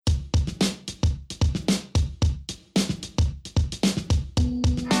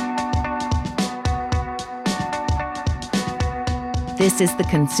This is the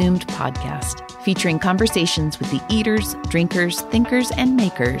Consumed Podcast, featuring conversations with the eaters, drinkers, thinkers, and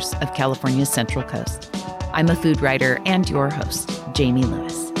makers of California's Central Coast. I'm a food writer and your host, Jamie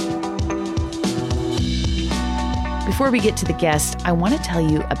Lewis. Before we get to the guest, I want to tell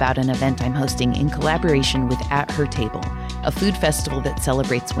you about an event I'm hosting in collaboration with At Her Table, a food festival that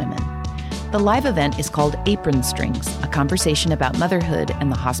celebrates women. The live event is called Apron Strings, a conversation about motherhood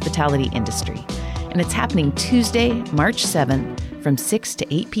and the hospitality industry. And it's happening Tuesday, March 7th from 6 to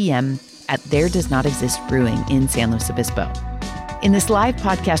 8 p.m. at There Does Not Exist Brewing in San Luis Obispo. In this live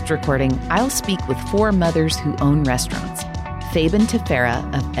podcast recording, I'll speak with four mothers who own restaurants: Fabian Tefera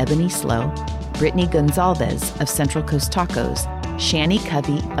of Ebony Slow, Brittany Gonzalez of Central Coast Tacos, Shani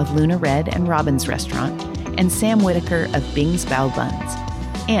Covey of Luna Red and Robin's Restaurant, and Sam Whitaker of Bing's Bao Buns.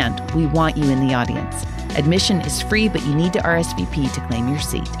 And we want you in the audience. Admission is free, but you need to RSVP to claim your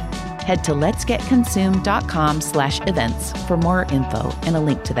seat. Head to letsgetconsumed.com/events for more info and a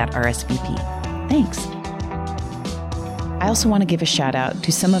link to that RSVP. Thanks. I also want to give a shout out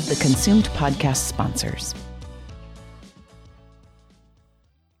to some of the Consumed podcast sponsors.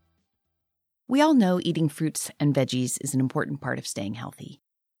 We all know eating fruits and veggies is an important part of staying healthy.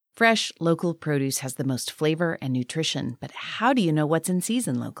 Fresh, local produce has the most flavor and nutrition, but how do you know what's in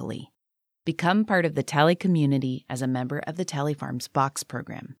season locally? Become part of the Tally community as a member of the Tally Farms Box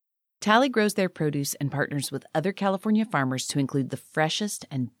program. Tally grows their produce and partners with other California farmers to include the freshest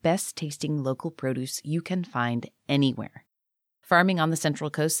and best-tasting local produce you can find anywhere. Farming on the Central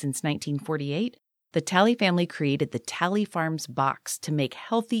Coast since 1948, the Tally family created the Tally Farms Box to make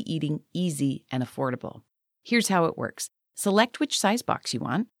healthy eating easy and affordable. Here's how it works. Select which size box you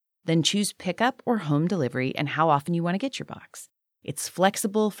want, then choose pickup or home delivery and how often you want to get your box. It's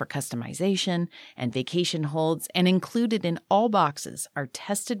flexible for customization and vacation holds, and included in all boxes are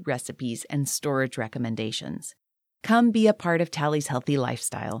tested recipes and storage recommendations. Come be a part of Tally's healthy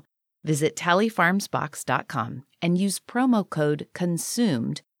lifestyle. Visit tallyfarmsbox.com and use promo code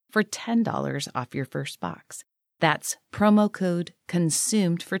CONSUMED for $10 off your first box. That's promo code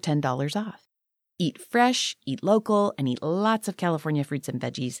CONSUMED for $10 off. Eat fresh, eat local, and eat lots of California fruits and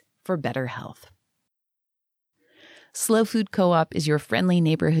veggies for better health. Slow Food Co-op is your friendly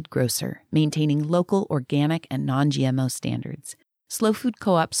neighborhood grocer, maintaining local, organic, and non-GMO standards. Slow Food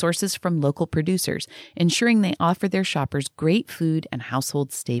Co-op sources from local producers, ensuring they offer their shoppers great food and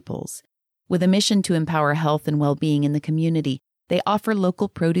household staples. With a mission to empower health and well-being in the community, they offer local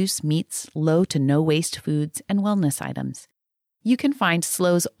produce, meats, low to no-waste foods, and wellness items. You can find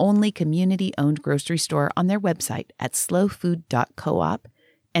Slow's only community-owned grocery store on their website at slowfood.coop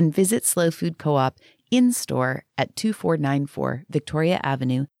and visit Slow Food Co-op in-store at 2494 Victoria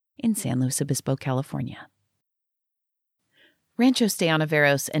Avenue in San Luis Obispo, California. Rancho Stay on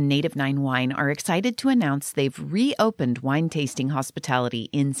Averos and Native 9 Wine are excited to announce they've reopened wine tasting hospitality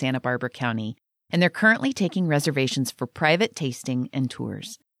in Santa Barbara County, and they're currently taking reservations for private tasting and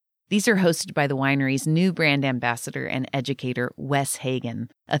tours. These are hosted by the winery's new brand ambassador and educator, Wes Hagen,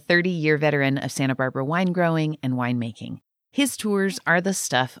 a 30-year veteran of Santa Barbara wine growing and winemaking. His tours are the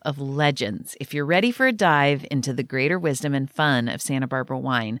stuff of legends. If you're ready for a dive into the greater wisdom and fun of Santa Barbara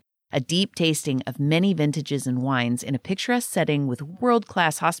wine, a deep tasting of many vintages and wines in a picturesque setting with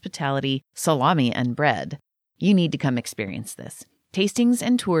world-class hospitality, salami, and bread, you need to come experience this. Tastings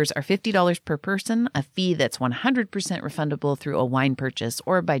and tours are $50 per person, a fee that's 100% refundable through a wine purchase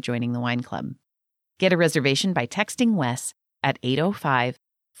or by joining the wine club. Get a reservation by texting Wes at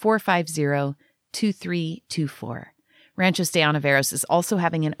 805-450-2324. Rancho Stay on Averos is also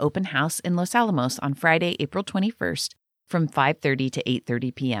having an open house in Los Alamos on Friday, April 21st from 5:30 to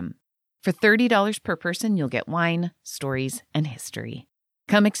 8:30 p.m. For $30 per person, you'll get wine, stories, and history.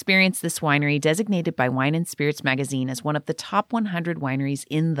 Come experience this winery designated by Wine and Spirits magazine as one of the top 100 wineries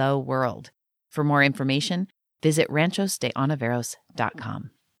in the world. For more information, visit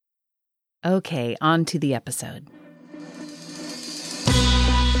ranchostayonaveros.com. Okay, on to the episode.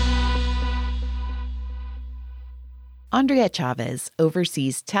 Andrea Chavez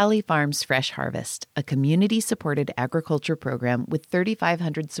oversees Tally Farms Fresh Harvest, a community-supported agriculture program with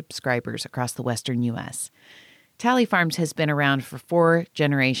 3,500 subscribers across the western U.S. Tally Farms has been around for 4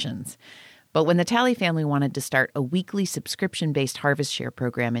 generations, but when the Tally family wanted to start a weekly subscription-based harvest share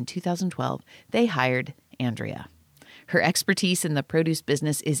program in 2012, they hired Andrea. Her expertise in the produce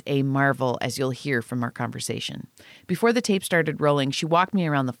business is a marvel, as you'll hear from our conversation. Before the tape started rolling, she walked me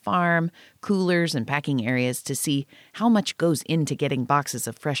around the farm, coolers, and packing areas to see how much goes into getting boxes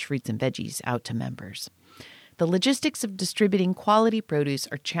of fresh fruits and veggies out to members. The logistics of distributing quality produce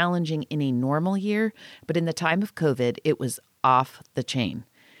are challenging in a normal year, but in the time of COVID, it was off the chain.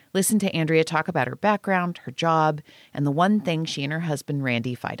 Listen to Andrea talk about her background, her job, and the one thing she and her husband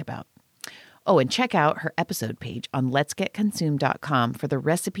Randy fight about. Oh, and check out her episode page on letsgetconsumed.com for the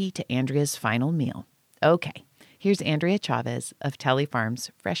recipe to Andrea's final meal. Okay, here's Andrea Chavez of Tally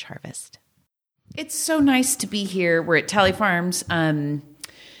Farms Fresh Harvest. It's so nice to be here. We're at Tally Farms, and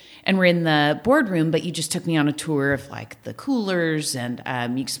we're in the boardroom, but you just took me on a tour of like the coolers, and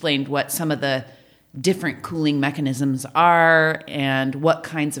you explained what some of the different cooling mechanisms are and what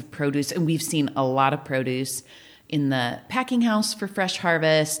kinds of produce. And we've seen a lot of produce in the packing house for Fresh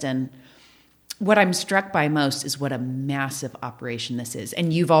Harvest, and what I'm struck by most is what a massive operation this is.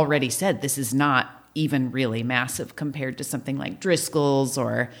 And you've already said this is not even really massive compared to something like Driscoll's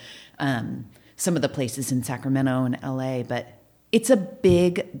or some of the places in Sacramento and LA, but it's a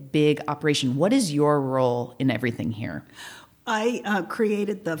big, big operation. What is your role in everything here? I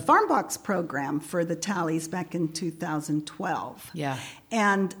created the Farm Box program for the Tallies back in 2012. Yeah.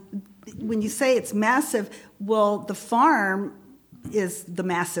 And when you say it's massive, well, the farm is the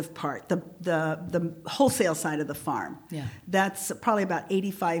massive part, the wholesale side of the farm. Yeah. That's probably about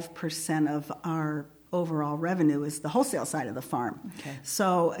 85% of our overall revenue is the wholesale side of the farm. Okay.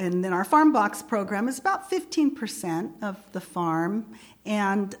 So, and then our Farm Box program is about 15% of the farm,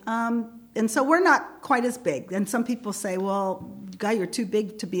 and so we're not quite as big. And some people say, well, Guy, you're too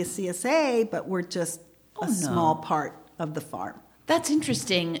big to be a CSA, but we're just small part of the farm. That's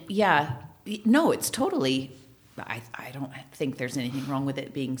interesting. Yeah. No, it's totally... I don't think there's anything wrong with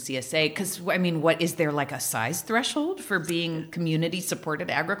it being CSA, because, I mean, what, is there like a size threshold for being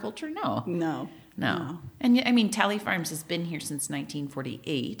community-supported agriculture? No. And, I mean, Tally Farms has been here since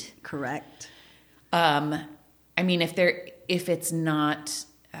 1948. Correct. I mean, if it's not,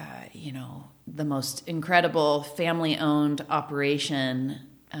 the most incredible family-owned operation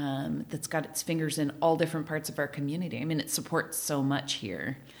that's got its fingers in all different parts of our community, I mean, it supports so much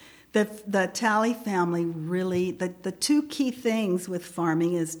here. The Tally family really, the two key things with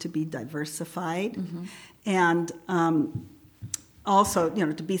farming is to be diversified, mm-hmm. and also,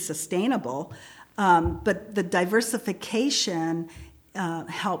 to be sustainable. But the diversification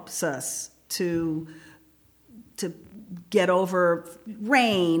helps us to get over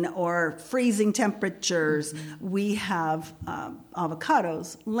rain or freezing temperatures. Mm-hmm. We have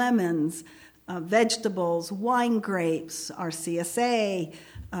avocados, lemons, vegetables, wine grapes, our CSA.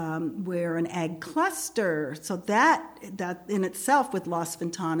 We're an ag cluster, so that in itself, with Las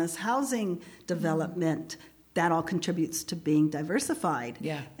Ventanas housing development, that all contributes to being diversified,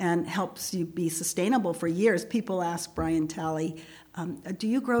 and helps you be sustainable for years. People ask Brian Tally, do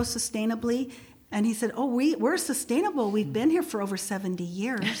you grow sustainably? And he said, we're sustainable. We've been here for over 70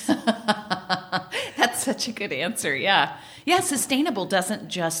 years. That's such a good answer, yeah. Yeah, sustainable doesn't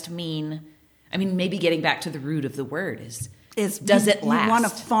just mean, maybe getting back to the root of the word is does it last? You want to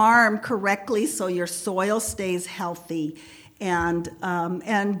farm correctly so your soil stays healthy, and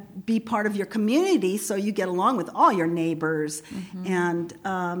be part of your community so you get along with all your neighbors, mm-hmm.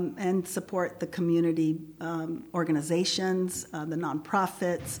 and support the community organizations, the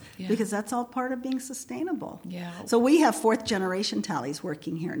nonprofits, because that's all part of being sustainable. Yeah. So we have fourth generation Tallies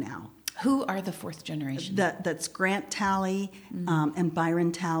working here now. Who are the fourth generation? That's Grant Tally, mm-hmm. And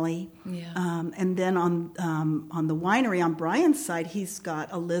Byron Tally. Yeah. And then on the winery, on Brian's side, he's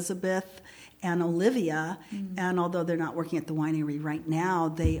got Elizabeth and Olivia. Mm-hmm. And although they're not working at the winery right now,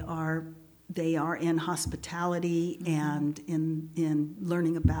 they are in hospitality, mm-hmm. and in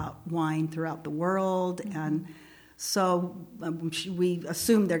learning about wine throughout the world. Mm-hmm. And so we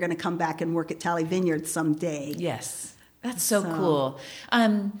assume they're going to come back and work at Tally Vineyard someday. Yes. That's so cool.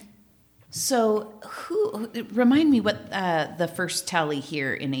 So, remind me what the first Tally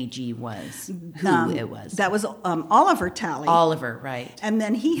here in AG was, who it was. That was Oliver Tally. Oliver, right. And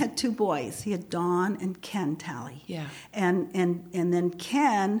then he had two boys. He had Don and Ken Tally. Yeah. And then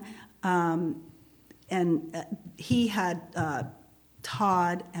Ken, he had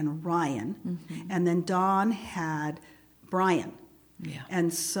Todd and Ryan. Mm-hmm. And then Don had Brian. Yeah.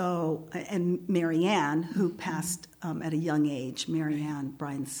 And so, and Marianne, who passed at a young age, Marianne,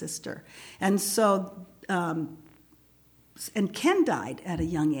 Brian's sister. And so, and Ken died at a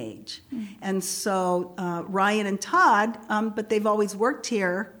young age. Mm-hmm. And so Ryan and Todd, but they've always worked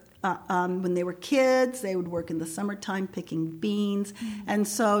here. When they were kids, they would work in the summertime picking beans. Mm-hmm. And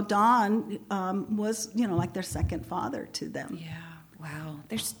so Don was, like their second father to them. Yeah, wow.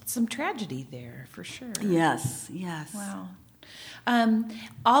 There's some tragedy there, for sure. Yes. Wow.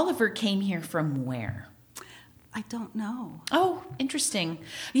 Oliver came here from where? I don't know. Oh, interesting.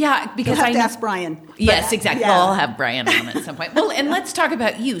 Yeah, because I have to ask Brian. Yes, exactly. Yeah. Well, I'll have Brian on at some point. Well, and let's talk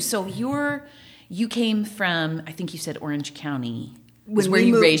about you. So you came from, I think you said Orange County. Is where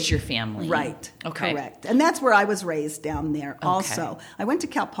you raised your family. Right. Okay. Correct. And that's where I was raised down there also. I went to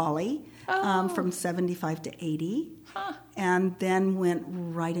Cal Poly from 75 to 80 and then went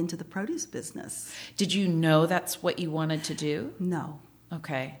right into the produce business. Did you know that's what you wanted to do? No.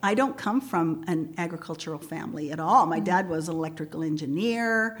 Okay. I don't come from an agricultural family at all. My dad was an electrical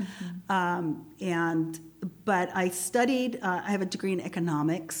engineer, but I studied, I have a degree in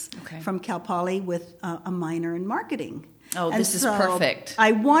economics from Cal Poly with a minor in marketing. Oh, and this is perfect.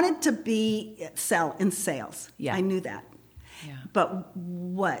 I wanted to be in sales. Yeah. I knew that. Yeah. But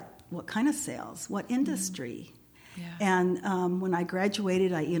what kind of sales? What industry? Yeah. And when I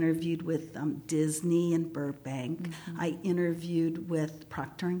graduated, I interviewed with Disney in Burbank. I interviewed with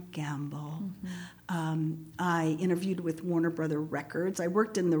Procter & Gamble. I interviewed with Warner Brother Records. I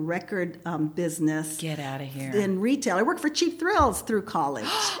worked in the record business. Get out of here. In retail. I worked for Cheap Thrills through college.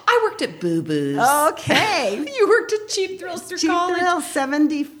 I worked at Boo Boo's. Okay. You worked at Cheap Thrills through college? Cheap Thrills,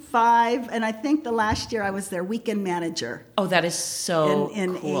 75, and I think the last year I was their weekend manager. Oh, that is so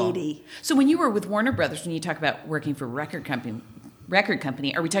in cool. 80. So when you were with Warner Brothers, when you talk about working for a record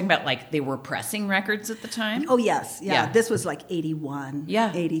company, are we talking about like they were pressing records at the time? Oh, yes. Yeah. Yeah. This was like 81,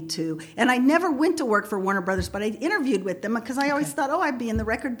 Yeah. 82. And I never went to work for Warner Brothers, but I interviewed with them because I always thought, I'd be in the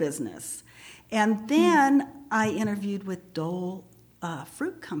record business. And then I interviewed with Dole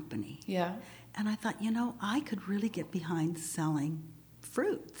Fruit Company. Yeah. And I thought, I could really get behind selling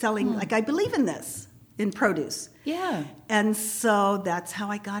fruit, like I believe in this, in produce. Yeah. And so that's how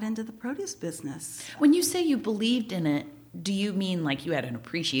I got into the produce business. When you say you believed in it, do you mean like you had an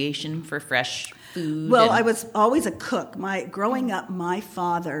appreciation for fresh food? Well, I was always a cook. Growing up, my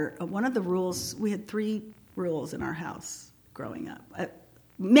father, one of the rules, we had 3 rules in our house growing up.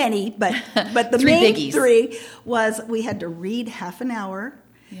 Many, but the main biggies. 3 was we had to read half an hour.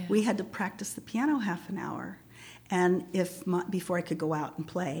 Yeah. We had to practice the piano half an hour. And before I could go out and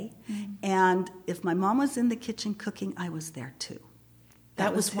play. And if my mom was in the kitchen cooking, I was there too.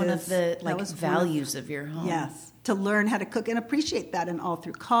 That was one of the values of your home. Yes, to learn how to cook and appreciate that. And all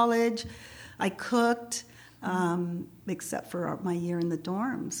through college, I cooked, except for my year in the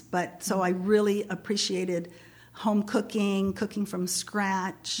dorms. But so I really appreciated home cooking from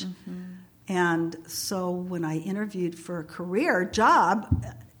scratch. And so when I interviewed for a career job,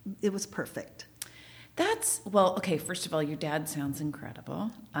 it was perfect. First of all, your dad sounds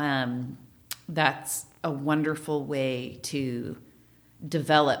incredible. That's a wonderful way to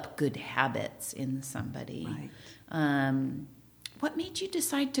develop good habits in somebody. Right. What made you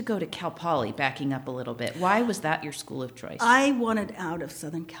decide to go to Cal Poly, backing up a little bit? Why was that your school of choice? I wanted out of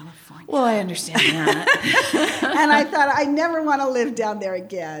Southern California. Well, I understand that. And I thought, I never want to live down there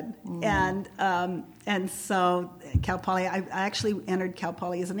again. And so Cal Poly, I actually entered Cal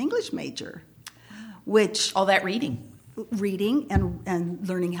Poly as an English major. Which all that reading and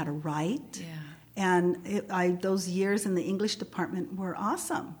learning how to write, and those years in the English department were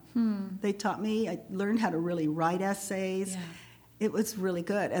awesome. They taught me. I learned how to really write essays. Yeah. It was really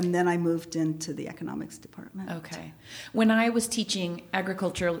good, and then I moved into the economics department. Okay, when I was teaching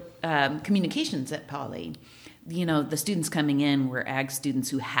agricultural communications at Poly, the students coming in were ag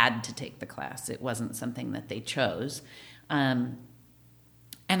students who had to take the class. It wasn't something that they chose.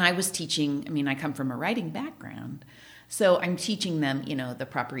 And I was teaching, I come from a writing background, so I'm teaching them, the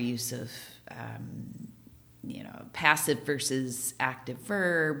proper use of, passive versus active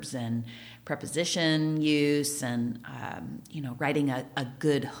verbs and preposition use and, writing a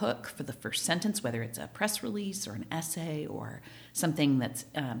good hook for the first sentence, whether it's a press release or an essay or something that's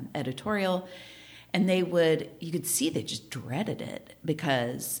editorial. And you could see they just dreaded it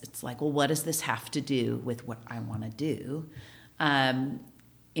because it's like, well, what does this have to do with what I want to do?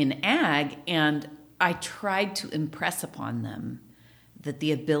 In ag, and I tried to impress upon them that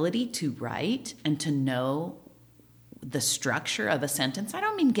the ability to write and to know the structure of a sentence, I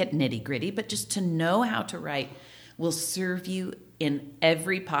don't mean get nitty-gritty, but just to know how to write will serve you in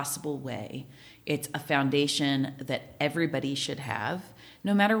every possible way. It's a foundation that everybody should have,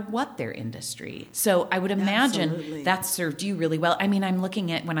 no matter what their industry. So I would imagine that served you really well. I'm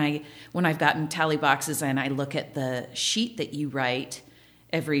looking at when I've gotten tally boxes and I look at the sheet that you write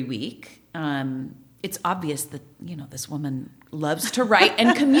every week, it's obvious that, this woman loves to write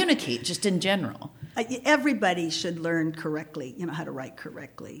and communicate just in general. Everybody should learn correctly, how to write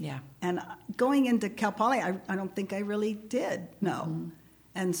correctly. Yeah. And going into Cal Poly, I don't think I really did, no.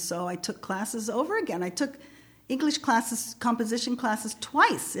 And so I took classes over again. I took English classes, composition classes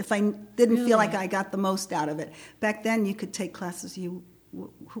twice if I didn't feel like I got the most out of it. Back then, you could take classes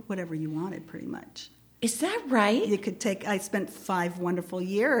whatever you wanted, pretty much. Is that right? I spent 5 wonderful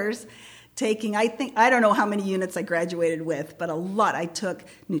years taking, I don't know how many units I graduated with, but a lot. I took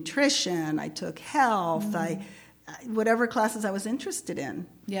nutrition, I took health, whatever classes I was interested in.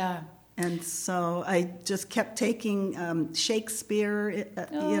 Yeah. And so I just kept taking Shakespeare,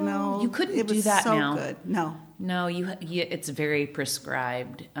 You couldn't do that now. It was so good. No, it's very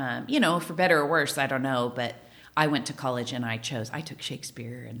prescribed. For better or worse, I don't know. But I went to college and I took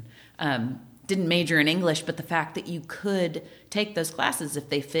Shakespeare and didn't major in English. But the fact that you could take those classes if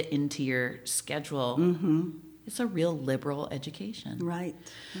they fit into your schedule, it's a real liberal education. Right.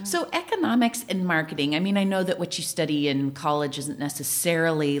 So economics and marketing, I mean, I know that what you study in college isn't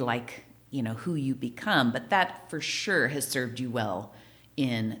necessarily like, who you become, but that for sure has served you well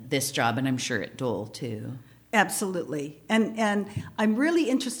in this job, and I'm sure at Dole too. Absolutely. And I'm really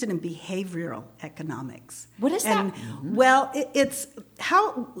interested in behavioral economics. What is that? Well, it's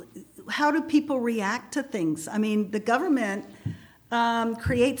how do people react to things? I mean, the government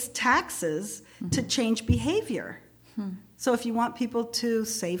creates taxes to change behavior. So if you want people to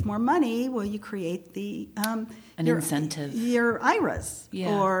save more money, well, you create the incentive, your IRAs,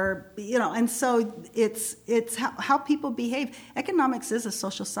 or and so it's how people behave. Economics is a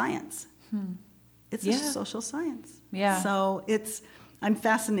social science. It's a social science. Yeah. So I'm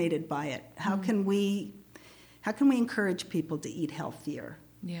fascinated by it. How can we encourage people to eat healthier?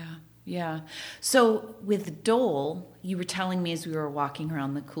 Yeah. Yeah. So with Dole, you were telling me as we were walking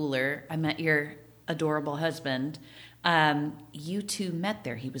around the cooler, I met your adorable husband. You two met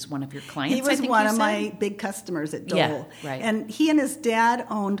there. He was one of your clients. He was one of my big customers at Dole. Yeah, right. And he and his dad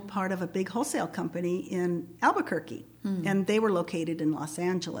owned part of a big wholesale company in Albuquerque, and they were located in Los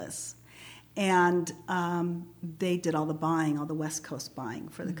Angeles. And they did all the buying, all the West Coast buying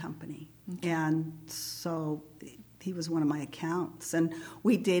for the company. Okay. And so he was one of my accounts. And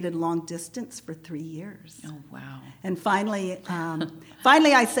we dated long distance for 3 years. Oh, wow. And finally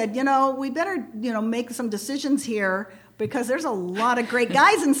I said, we better, make some decisions here because there's a lot of great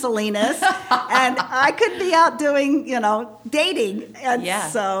guys in Salinas. And I could be out doing, dating.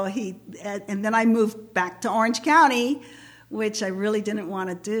 And so and then I moved back to Orange County, which I really didn't want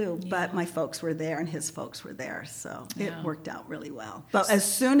to do, but my folks were there and his folks were there, so it worked out really well. But as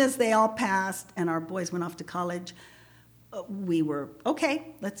soon as they all passed and our boys went off to college, we were,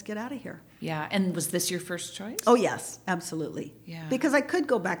 okay, let's get out of here. Yeah, and was this your first choice? Oh, yes, absolutely. Yeah. Because I could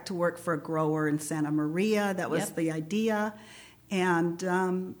go back to work for a grower in Santa Maria. That was the idea. And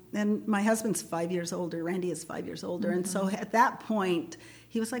my husband's 5 years older. Randy is 5 years older. And so at that point,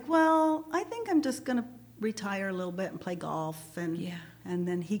 he was like, well, I think I'm just going to retire a little bit and play golf, and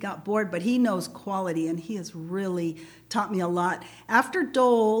then he got bored, but he knows quality, and he has really taught me a lot. After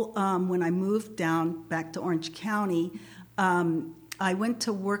Dole, when I moved down back to Orange County, I went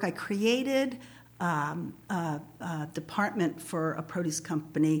to work. I created a department for a produce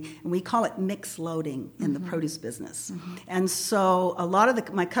company, and we call it mix loading in the produce business. And so a lot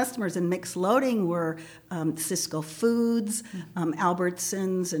of my customers in mix loading were Cisco Foods,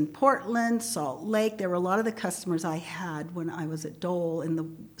 Albertsons in Portland, Salt Lake. There were a lot of the customers I had when I was at Dole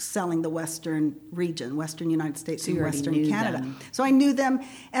selling the Western region, Western United States and Western Canada. So I knew them,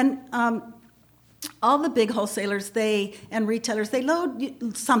 and all the big wholesalers and retailers, they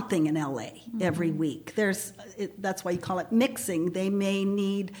load something in LA every week. That's why you call it mixing. They may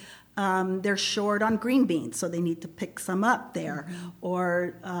need, they're short on green beans, so they need to pick some up there.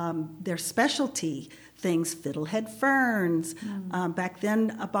 Or their specialty things, fiddlehead ferns. Back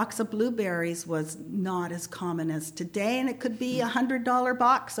then, a box of blueberries was not as common as today, and it could be a $100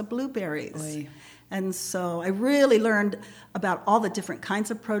 box of blueberries. Oy. And so I really learned about all the different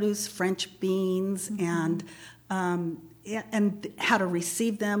kinds of produce, French beans, and how to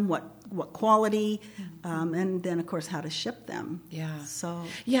receive them, what quality, and then, of course, how to ship them. Yeah. So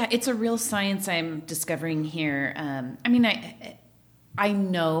it's a real science I'm discovering here. I mean, I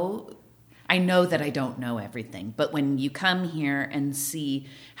know that I don't know everything, but when you come here and see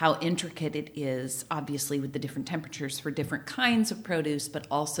how intricate it is, obviously with the different temperatures for different kinds of produce, but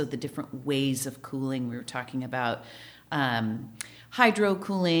also the different ways of cooling. We were talking about hydro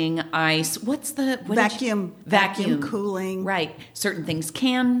cooling, ice. Vacuum cooling. Right. Certain things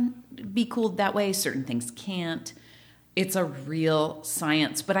can be cooled that way. Certain things can't. It's a real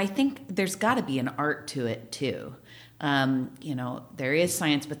science, but I think there's got to be an art to it too. There is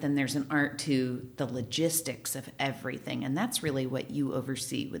science, but then there's an art to the logistics of everything. And that's really what you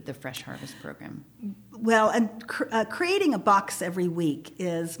oversee with the Fresh Harvest program. Well, and creating a box every week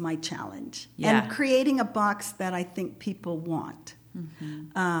is my challenge. Yeah. And creating a box that I think people want.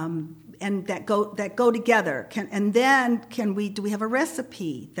 and that go together. Do we have a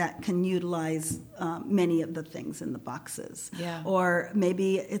recipe that can utilize many of the things in the boxes? Yeah. Or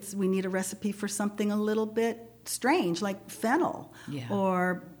maybe we need a recipe for something a little bit strange, like fennel,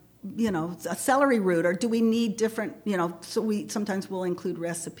 or a celery root, or do we need different, so we sometimes will include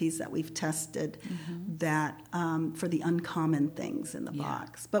recipes that we've tested that for the uncommon things in the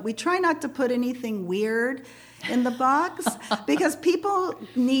box. But we try not to put anything weird in the box because people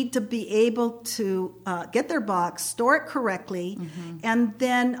need to be able to get their box, store it correctly, and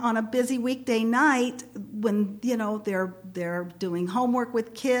then on a busy weekday night when, they're doing homework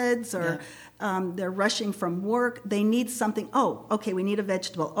with kids or they're rushing from work, they need something. Oh, okay, we need a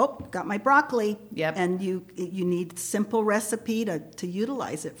vegetable. Oh, got my broccoli. Yep. And you need simple recipe to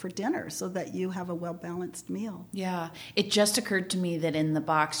utilize it for dinner so that you have a well-balanced meal. Yeah. It just occurred to me that in the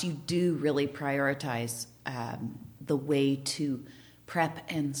box you do really prioritize the way to prep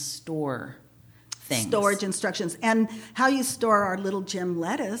and store things. Storage instructions. And how you store our little gem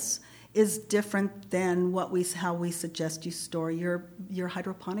lettuce is different than how we suggest you store your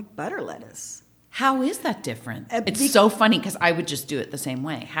hydroponic butter lettuce. How is that different? It's so funny because I would just do it the same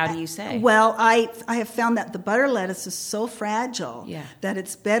way. How do you say? Well, I have found that the butter lettuce is so fragile that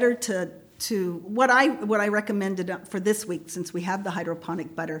it's better to what I recommended for this week, since we have the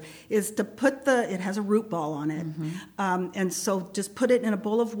hydroponic butter, is to put it has a root ball on it, and so just put it in a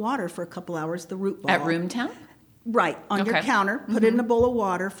bowl of water for a couple hours. The root ball at room temp. Right, on your counter, put it in a bowl of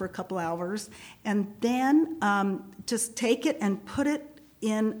water for a couple hours, and then just take it and put it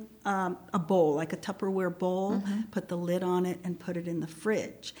in a bowl, like a Tupperware bowl, put the lid on it, and put it in the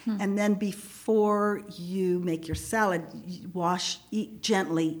fridge. And then before you make your salad, wash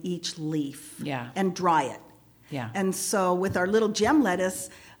gently each leaf and dry it. Yeah. And so with our little gem lettuce,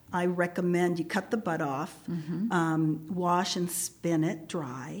 I recommend you cut the bud off, wash and spin it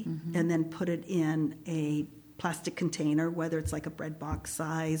dry, and then put it in a plastic container, whether it's like a bread box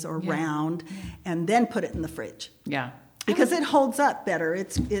size or round, and then put it in the fridge. Yeah. Because it holds up better.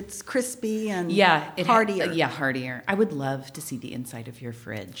 It's crispy and hardier. Hardier. I would love to see the inside of your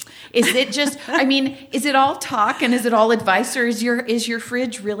fridge. Is it just, is it all talk and is it all advice, or is your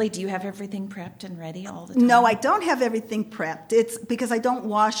fridge really, do you have everything prepped and ready all the time? No, I don't have everything prepped. It's because I don't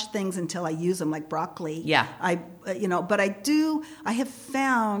wash things until I use them, like broccoli. Yeah. But I have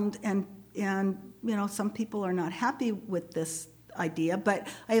found, and some people are not happy with this idea, but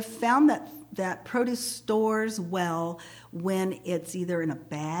I have found that produce stores well when it's either in a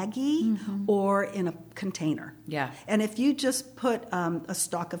baggie or in a container. Yeah. And if you just put a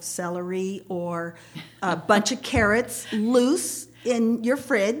stalk of celery or a bunch of carrots loose in your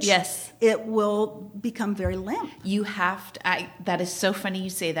fridge, it will become very limp. You have to. That is so funny you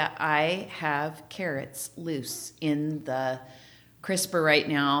say that. I have carrots loose in the crisper right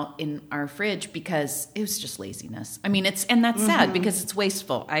now in our fridge because it was just laziness. And that's sad because it's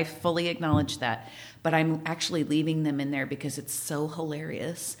wasteful. I fully acknowledge that. But I'm actually leaving them in there because it's so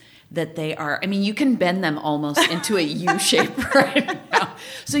hilarious that they are. You can bend them almost into a U shape right now.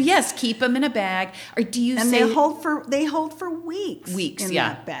 So yes, keep them in a bag. Or do you say they hold for weeks? Weeks, in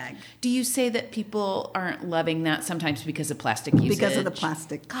that bag. Do you say that people aren't loving that sometimes because of plastic usage? Because of the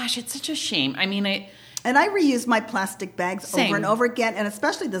plastic. Gosh, it's such a shame. And I reuse my plastic bags Same. over and over again, and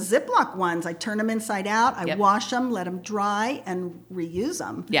especially the Ziploc ones. I turn them inside out, I wash them, let them dry, and reuse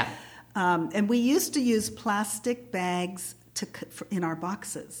them. Yeah. And we used to use plastic bags in our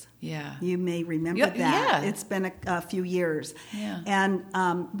boxes. Yeah. You may remember that. Yeah. It's been a few years. Yeah. And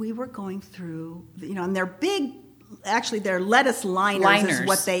we were going through, and they're big. Actually, they're lettuce liners is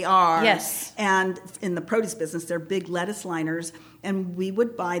what they are. Yes. And in the produce business, they're big lettuce liners. And we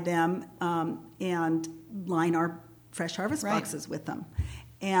would buy them and line our Fresh Harvest boxes with them.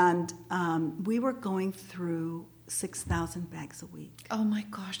 And we were going through 6,000 bags a week. Oh my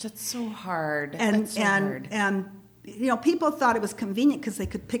gosh, that's so hard. And people thought it was convenient because they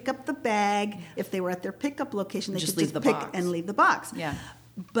could pick up the bag. If they were at their pickup location, they could just pick and leave the box. Yeah.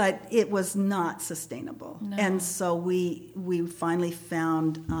 But it was not sustainable. No. And so we finally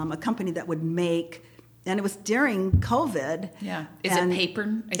found a company that would make, and it was during COVID. Yeah. Is it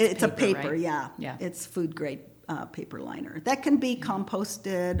paper? It's a paper, right? Yeah. It's food grade paper liner. That can be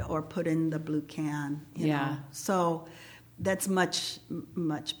composted or put in the blue can. You know. So that's much,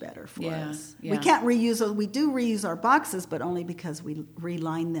 much better for us. Yeah. We can't reuse, we do reuse our boxes, but only because we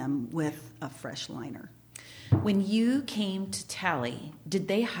reline them with a fresh liner. When you came to Tally, did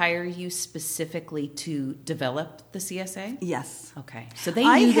they hire you specifically to develop the CSA? Yes. Okay. So they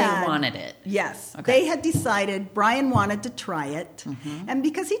knew they wanted it. Yes. Okay. They had decided Brian wanted to try it. And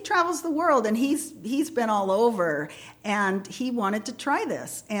because he travels the world and he's been all over, and he wanted to try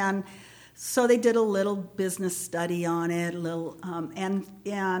this. And So they did a little business study on it, and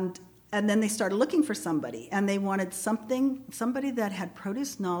then they started looking for somebody, and they wanted somebody that had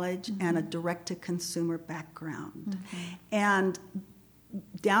produce knowledge and a direct-to-consumer background. And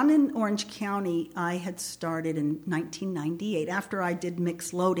down in Orange County, I had started in 1998. After I did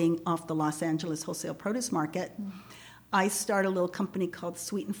mixed loading off the Los Angeles Wholesale Produce Market, I started a little company called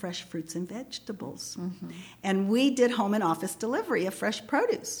Sweet and Fresh Fruits and Vegetables. And we did home and office delivery of fresh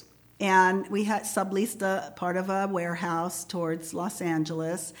produce. And we had subleased a part of a warehouse towards Los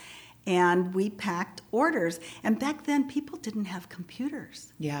Angeles, and we packed orders. And back then, people didn't have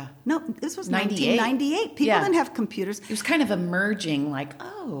computers. Yeah. No, this was 1998. People didn't have computers. It was kind of emerging, like,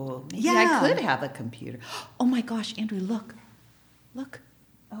 maybe I could have a computer. Oh my gosh, Andrew, look. I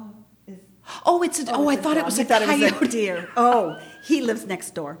thought it was a coyote. It was a deer. Oh, he lives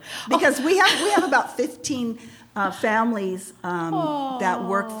next door. Because we have about 15 families that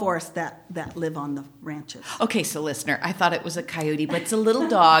work for us that live on the ranches. Okay, so listener, I thought it was a coyote, but it's a little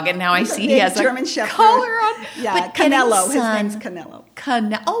dog, and now I see he has German a Shepherd collar on. Yeah, but Canelo. His name's Canelo.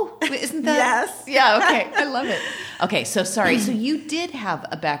 Oh, isn't that? Yes. Yeah, okay. I love it. Okay, so sorry. So you did have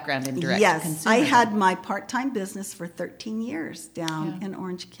a background in direct to consumer. Yes, I had my part-time business for 13 years down in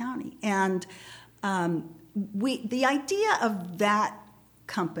Orange County. And the idea of that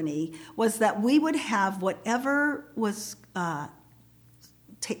company was that we would have whatever was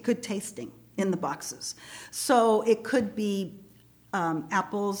good tasting in the boxes. So it could be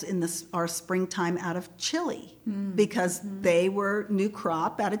apples in our springtime out of Chile because they were new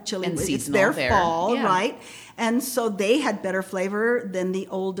crop out of Chile. And it's their there. fall, right? And so they had better flavor than the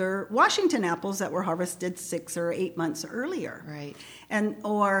older Washington apples that were harvested 6 or 8 months earlier. Right. And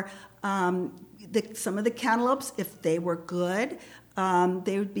or some of the cantaloupes, if they were good,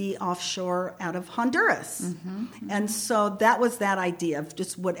 they would be offshore out of Honduras. And so that was that idea of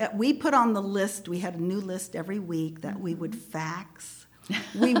just what we put on the list. We had a new list every week that we would fax.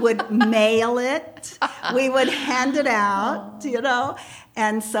 We would mail it. We would hand it out,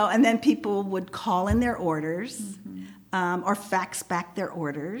 and then people would call in their orders or fax back their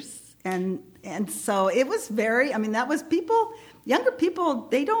orders. And so it was that was younger people,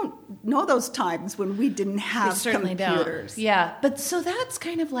 they don't know those times when we didn't have computers. Don't. Yeah, but so that's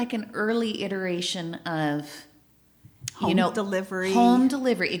kind of like an early iteration of home delivery. Home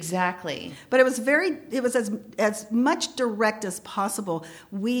delivery, exactly. But it was as much direct as possible.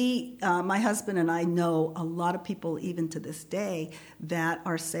 We, my husband and I, know a lot of people even to this day that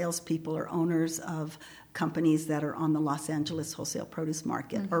are salespeople or owners of companies that are on the Los Angeles Wholesale Produce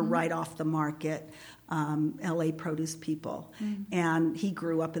Market or right off the market. LA produce people, and he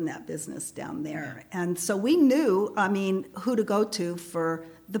grew up in that business down there. And so we knew, who to go to for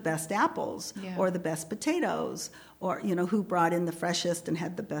the best apples or the best potatoes or, who brought in the freshest and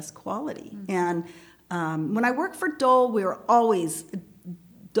had the best quality. And when I worked for Dole,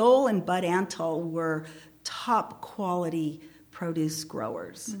 Dole and Bud Antle were top quality produce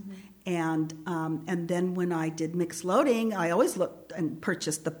growers. And then when I did mixed loading, I always looked and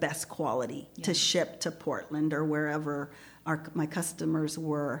purchased the best quality to ship to Portland or wherever my customers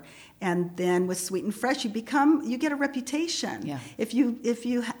were. And then with Sweet and Fresh, you get a reputation. Yeah. If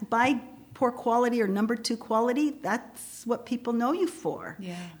you buy poor quality or number 2 quality, that's what people know you for.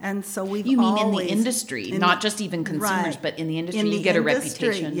 Yeah. And so in the industry, not just even consumers, but in the industry, you get a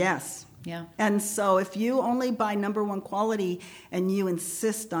reputation. Yes. Yeah. And so if you only buy number 1 quality and you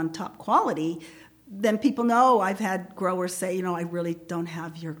insist on top quality, then people know. I've had growers say, I really don't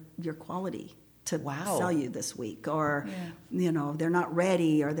have your quality to sell you this week, or they're not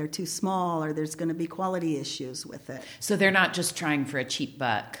ready, or they're too small, or there's going to be quality issues with it. So they're not just trying for a cheap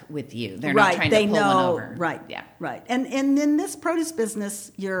buck with you. They're not trying to pull one over. Right. Yeah. Right. And in this produce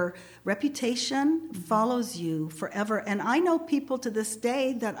business, your reputation follows you forever. And I know people to this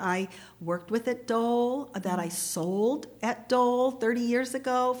day that I worked with at Dole, that I sold at Dole 30 years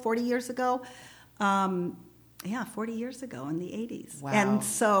ago, 40 years ago. 40 years ago in the 80s. Wow. And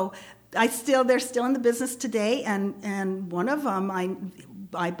so they're still in the business today, and one of them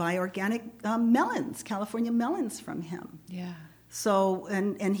I buy organic melons, California melons from him. Yeah. So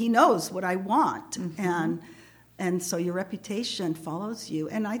and he knows what I want, and so your reputation follows you,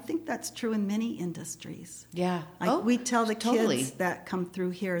 and I think that's true in many industries. Yeah. We tell the kids that come through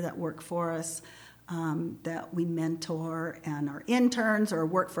here that work for us. That we mentor and are interns or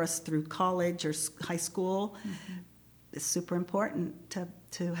work for us through college or high school. It's super important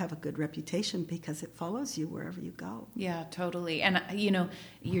to have a good reputation because it follows you wherever you go. Yeah, totally. And,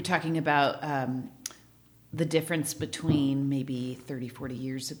 you're talking about the difference between maybe 30, 40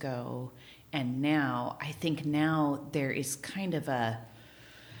 years ago and now. I think now there is kind of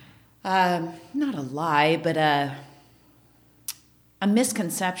Not a lie, but a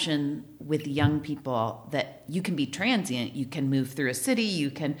misconception with young people that you can be transient. You can move through a city.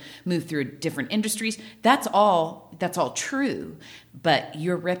 You can move through different industries. That's all true. But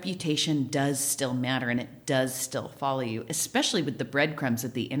your reputation does still matter, and it does still follow you, especially with the breadcrumbs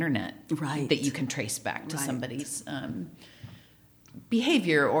of the internet, right, that you can trace back to right, somebody's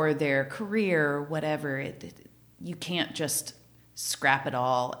behavior or their career or whatever. You can't just scrap it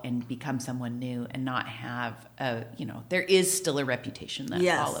all and become someone new and not have there is still a reputation that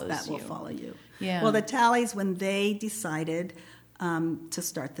follows you. Yes, that will follow you. Yeah. Well, the Tallies, when they decided to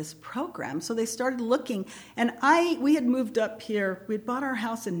start this program, so they started looking, and we had moved up here. We had bought our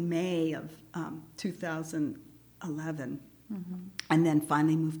house in May of 2011, mm-hmm. and then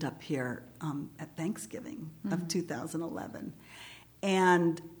finally moved up here at Thanksgiving mm-hmm. of 2011,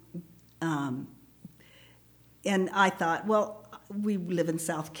 and I thought, well, we live in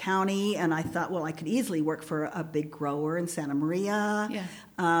South County, and I thought, well, I could easily work for a big grower in Santa Maria. Yeah.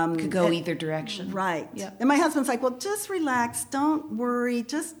 Could go either direction. Right. Yep. And my husband's like, well, just relax. Don't worry.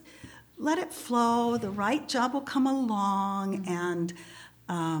 Just let it flow. The right job will come along.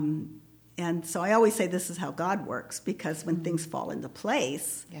 Mm-hmm. And so I always say this is how God works, because when mm-hmm. things fall into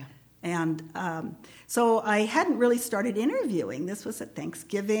place. Yeah. And so I hadn't really started interviewing. This was at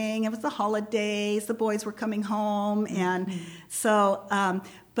Thanksgiving. It was the holidays. The boys were coming home. And mm-hmm. so,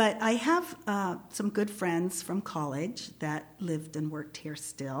 but I have some good friends from college that lived and worked here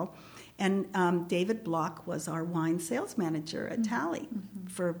still. And David Block was our wine sales manager at Tally mm-hmm.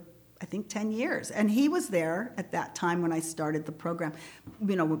 for, I think, 10 years. And he was there at that time when I started the program,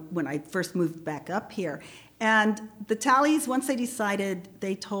 when I first moved back up here. And the Tallies, once they decided,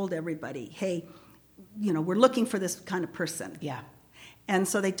 they told everybody, hey, we're looking for this kind of person. Yeah. And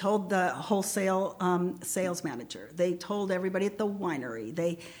so they told the wholesale sales manager. They told everybody at the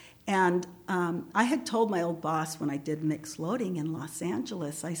winery. I had told my old boss when I did mixed loading in Los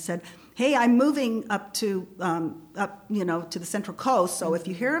Angeles, I said, hey, I'm moving up to the Central Coast, so if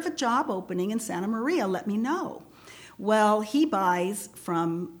you hear of a job opening in Santa Maria, let me know. Well, he buys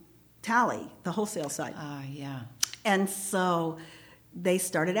from Tally, the wholesale side. Yeah. And so they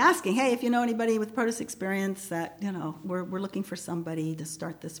started asking, hey, if you know anybody with produce experience that, we're looking for somebody to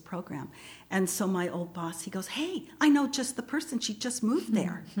start this program. And so my old boss, he goes, hey, I know just the person. She just moved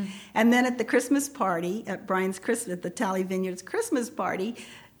there. Mm-hmm. And then at the Christmas party, at the Tally Vineyards Christmas party,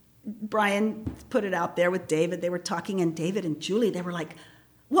 Brian put it out there with David. They were talking, and David and Julie, they were like,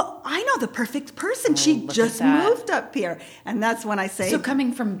 well, I know the perfect person. She just moved up here. And that's when I say... So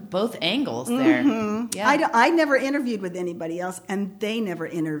coming from both angles there. Mm-hmm. Yeah. I never interviewed with anybody else, and they never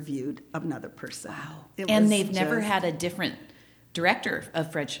interviewed another person. Wow. And they've never had a different director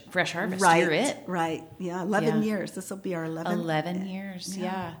of Fresh Harvest. Right. You're it. Right. Yeah, 11 years. This will be our 11th. 11 years,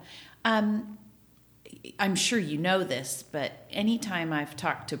 yeah. I'm sure you know this, but anytime I've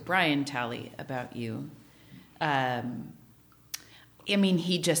talked to Brian Tally about you...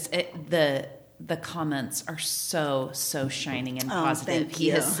 he just the comments are so shining and positive. Thank he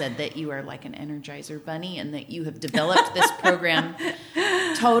you. has said that you are like an Energizer bunny, and that you have developed this program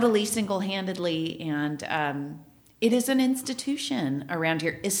totally single-handedly, and it is an institution around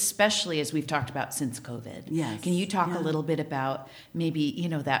here, especially as we've talked about since COVID. Yes. Can you talk a little bit about maybe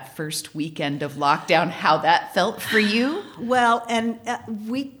that first weekend of lockdown, how that felt for you? Well, and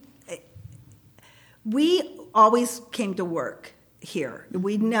we always came to work here.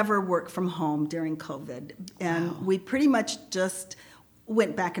 We never worked from home during COVID, and we pretty much just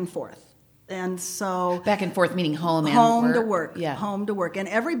went back and forth. And so back and forth meaning home to work, home to work, and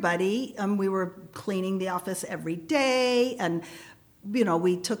everybody. We were cleaning the office every day, and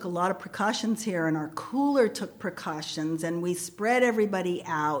we took a lot of precautions here, and our cooler took precautions, and we spread everybody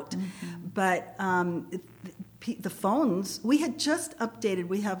out. Mm-hmm. But the phones, we had just updated.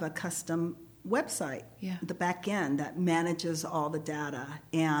 We have a custom website, the back end that manages all the data,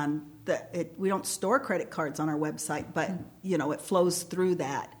 and we don't store credit cards on our website, but it flows through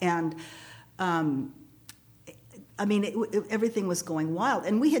that, and everything was going wild,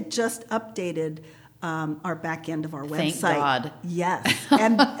 and we had just updated our back end of our website. Thank God. Yes.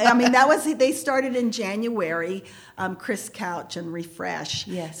 And that was, they started in January. Chris Couch and Refresh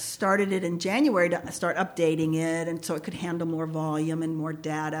started it in January to start updating it, and so it could handle more volume and more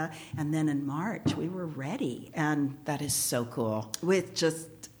data. And then in March, we were ready. And that is so cool.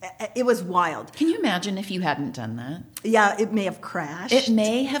 It was wild. Can you imagine if you hadn't done that? Yeah, it may have crashed.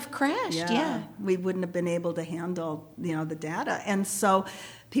 Yeah. We wouldn't have been able to handle, the data. And so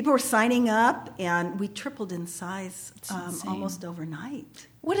people were signing up, and we tripled in size insane. almost overnight.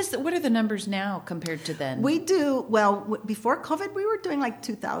 What are the numbers now compared to then? We do, well, before COVID, we were doing like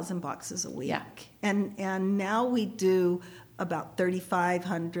 2,000 boxes a week. Yeah. And now we do about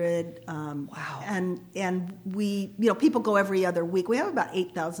 3,500. Wow. And we, people go every other week. We have about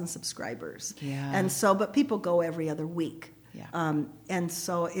 8,000 subscribers. Yeah. And so, but people go every other week. Yeah. And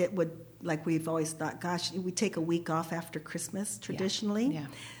so it would, like we've always thought, gosh, we take a week off after Christmas traditionally. Yeah.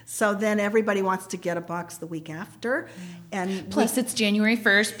 So then everybody wants to get a box the week after. And Plus, it's January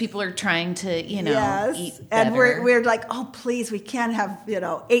 1st. People are trying to, yes. eat better. And we're like, oh, please, we can't have,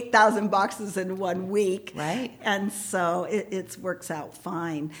 8,000 boxes in 1 week. Right. And so it works out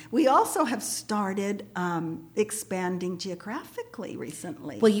fine. We also have started expanding geographically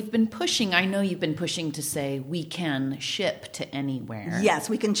recently. Well, I know you've been pushing to say we can ship to anywhere. Yes,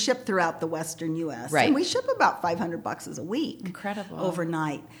 we can ship throughout the Western U.S. Right. And we ship about 500 boxes a week. Incredible.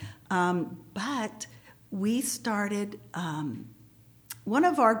 Overnight. But we started, one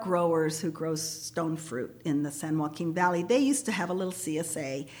of our growers who grows stone fruit in the San Joaquin Valley, they used to have a little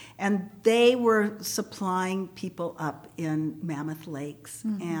CSA, and they were supplying people up in Mammoth Lakes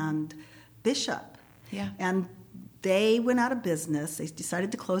and Bishop. Yeah. And they went out of business. They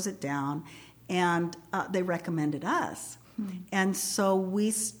decided to close it down, and they recommended us. And so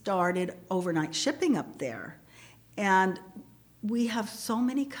we started overnight shipping up there. And we have so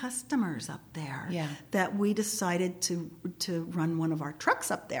many customers up there that we decided to run one of our trucks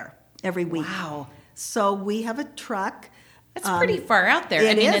up there every week. Wow. So we have a truck. That's pretty far out there.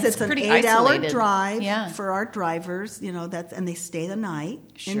 It is. It's It's an pretty 8-hour isolated. drive for our drivers. And they stay the night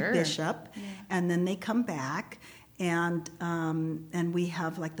in Sure. Bishop, and then they come back. And we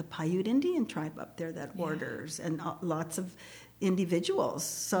have like the Paiute Indian tribe up there that orders, and lots of individuals.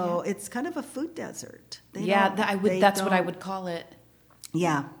 So it's kind of a food desert. That's what I would call it.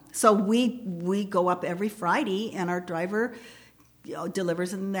 Yeah. So we go up every Friday, and our driver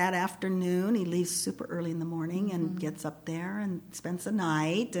delivers in that afternoon. He leaves super early in the morning and gets up there and spends the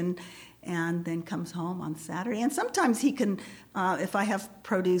night, and then comes home on Saturday. And sometimes he can, if I have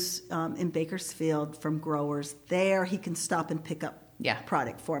produce in Bakersfield from growers there, he can stop and pick up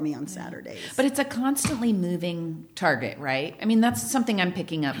product for me on Saturdays. But it's a constantly moving target, right? I mean, that's something I'm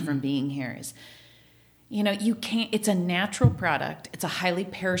picking up from being here is, you can't, it's a natural product. It's a highly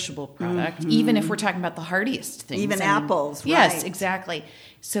perishable product, even if we're talking about the hardiest things. Even apples, right. Yes, exactly.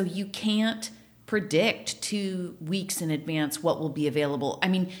 So you can't predict 2 weeks in advance what will be available. I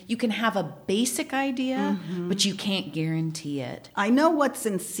mean, you can have a basic idea, but you can't guarantee it. I know what's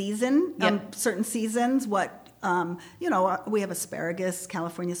in season, certain seasons, we have asparagus,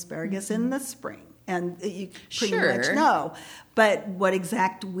 California asparagus in the spring, and you pretty much know. But what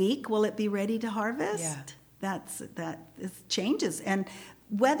exact week will it be ready to harvest? Yeah. That changes. And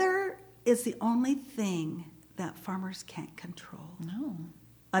weather is the only thing that farmers can't control. No.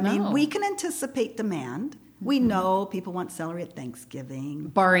 I mean, we can anticipate demand. We know people want celery at Thanksgiving.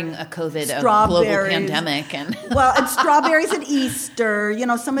 Barring a global pandemic. And strawberries at Easter.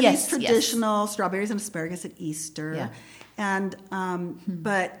 Some of these traditional strawberries and asparagus at Easter. Yeah. And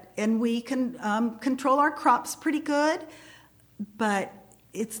and we can control our crops pretty good, but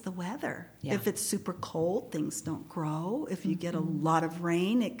it's the weather. Yeah. If it's super cold, things don't grow. If you get a lot of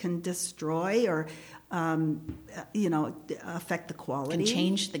rain, it can destroy or affect the quality. Can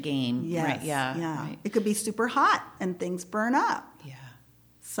change the game. Yes, right. Yeah. Right. It could be super hot and things burn up. Yeah.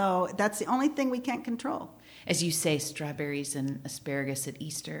 So that's the only thing we can't control. As you say, strawberries and asparagus at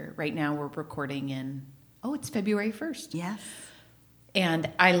Easter. Right now we're recording it's February 1st. Yes. And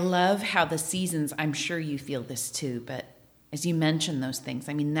I love how the seasons, I'm sure you feel this too, but as you mentioned those things,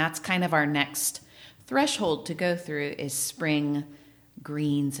 I mean, that's kind of our next threshold to go through is spring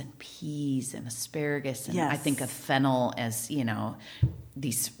greens and peas and asparagus, and I think of fennel as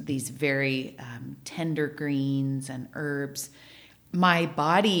these very tender greens and herbs. My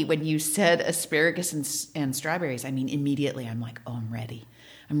body, when you said asparagus and strawberries, I mean immediately I'm like, oh, I'm ready.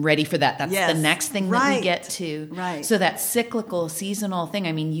 I'm ready for that. That's the next thing that we get to. Right. So that cyclical, seasonal thing.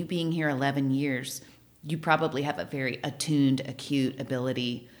 I mean, you being here 11 years, you probably have a very attuned, acute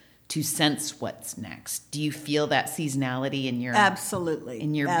ability to sense what's next. Do you feel that seasonality in your absolutely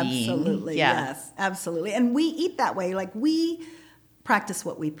in your being? Absolutely, yes, absolutely. And we eat that way. Like we practice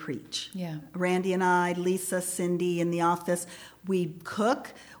what we preach. Yeah. Randy and I, Lisa, Cindy in the office, we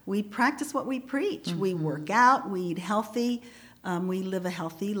cook. We practice what we preach. We work out. We eat healthy. We live a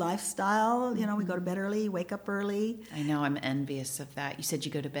healthy lifestyle. You know, we go to bed early, wake up early. I know, I'm envious of that. You said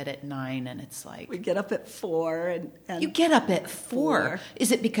you go to bed at 9, and it's like... We get up at 4. And you get up at 4?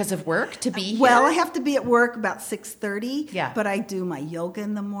 Is it because of work to be here? Well, I have to be at work about 6:30. Yeah. But I do my yoga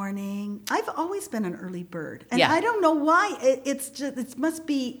in the morning. I've always been an early bird. And yeah. I don't know why. It's just, it must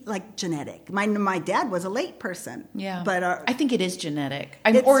be like genetic. My dad was a late person. Yeah. But I think it is genetic.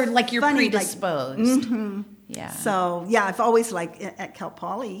 Or like you're funny, predisposed. Like, mm-hmm. Yeah. So, yeah, I've always, like, at Cal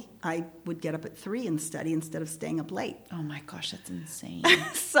Poly, I would get up at 3 and study instead of staying up late. Oh, my gosh, that's insane.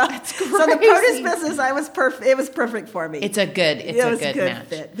 That's crazy. So the produce business, it was perfect for me. It's a good match.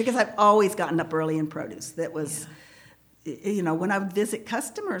 Fit because I've always gotten up early in produce. That was, you know, when I would visit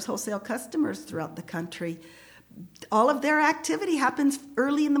customers, wholesale customers throughout the country, all of their activity happens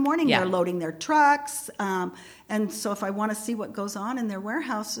early in the morning. Yeah. They're loading their trucks. And so if I want to see what goes on in their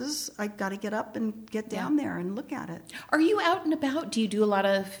warehouses, I got to get up and get down there and look at it. Are you out and about? Do you do a lot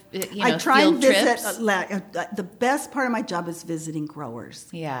of, I try field and visit. trips? The best part of my job is visiting growers.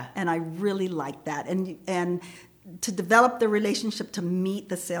 Yeah. And I really like that. And to develop the relationship, to meet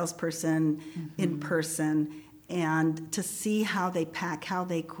the salesperson in person and to see how they pack, how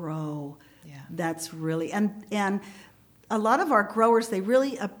they grow. Yeah. That's really, and a lot of our growers, they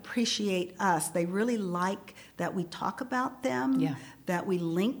really appreciate us. They really like that we talk about them, that we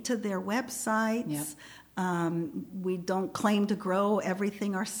link to their websites. Yep. We don't claim to grow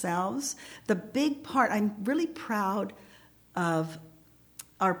everything ourselves. The big part, I'm really proud of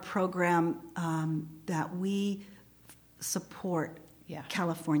our program that we support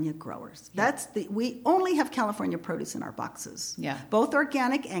California growers. That's we only have California produce in our boxes. Yeah. Both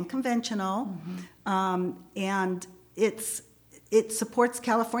organic and conventional. And it supports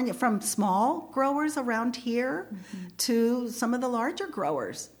California from small growers around here to some of the larger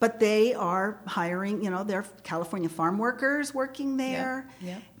growers. But they are hiring, they're California farm workers working there.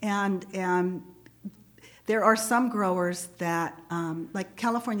 And there are some growers that, like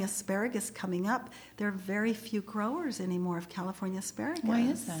California asparagus coming up, there are very few growers anymore of California asparagus. Why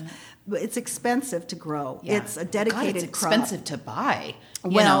is that? It's expensive to grow. Yeah. It's a dedicated it's crop. Expensive to buy.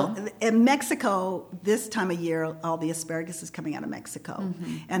 In Mexico, this time of year, all the asparagus is coming out of Mexico,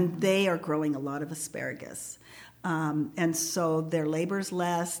 and they are growing a lot of asparagus. And so their labor is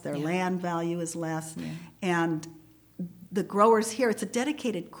less, their land value is less, and the growers here, it's a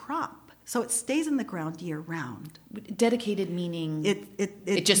dedicated crop. So it stays in the ground year round. Dedicated meaning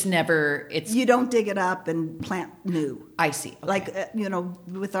it just never. You don't dig it up and plant new. I see. Okay. Like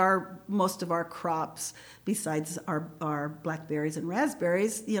with most of our crops, besides our blackberries and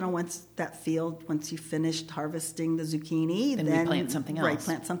raspberries, once you finished harvesting the zucchini, then we plant something else. Right,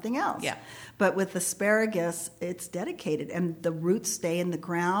 plant something else. Yeah. But with asparagus, it's dedicated, and the roots stay in the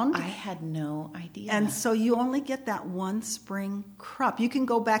ground. I had no idea. And so you only get that one spring crop. You can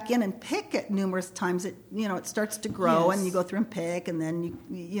go back in and pick it numerous times. It starts to grow, and you go through and pick, and then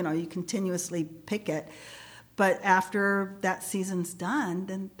you continuously pick it. But after that season's done,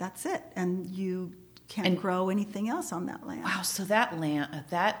 then that's it, and you can't grow anything else on that land. Wow, so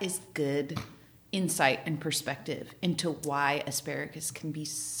that is good insight and perspective into why asparagus can be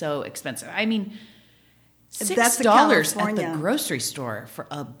so expensive. I mean, $6 at the grocery store for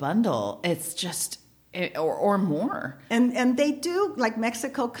a bundle. It's just or more. And they do, like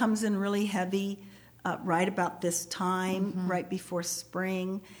Mexico comes in really heavy right about this time, right before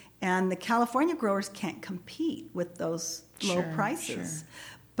spring, and the California growers can't compete with those low prices. Sure.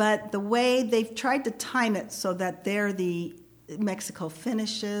 But the way they've tried to time it so that they're the Mexico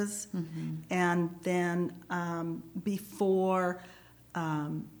finishes, and then before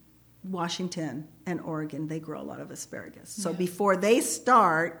Washington and Oregon, they grow a lot of asparagus. So before they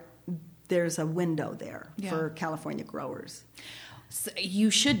start, there's a window there for California growers. So you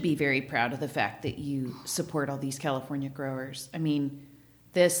should be very proud of the fact that you support all these California growers. I mean,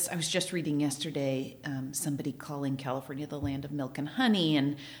 I was just reading yesterday somebody calling California the land of milk and honey,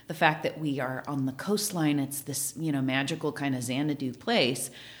 and the fact that we are on the coastline, it's this, magical kind of Xanadu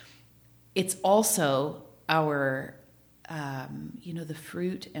place. It's also our, the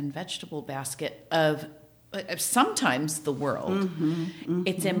fruit and vegetable basket of sometimes the world.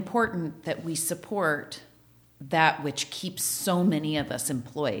 It's important that we support that which keeps so many of us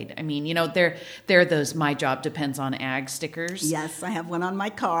employed. I mean, there are those "My job depends on ag" stickers. Yes, I have one on my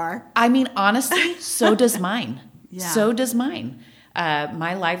car. I mean, honestly, so does mine. So does mine.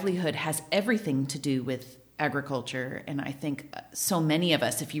 My livelihood has everything to do with agriculture, and I think so many of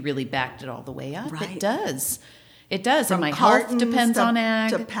us, if you really backed it all the way up, it does. It does. From and my health depends on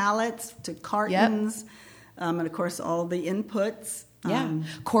ag. To pallets, to cartons, and of course all the inputs.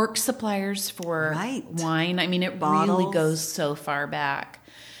 Cork suppliers for wine. I mean, it Bottles. really goes so far back.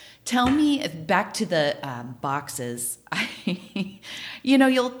 Tell me, back to the boxes.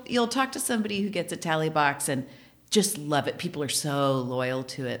 You'll talk to somebody who gets a Tally box and just love it. People are so loyal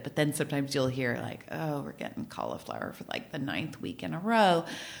to it. But then sometimes you'll hear like, oh, we're getting cauliflower for like the 9th week in a row.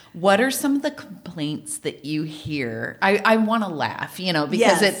 What are some of the complaints that you hear? I want to laugh,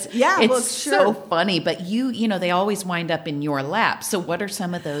 because it's so funny. But they always wind up in your lap. So what are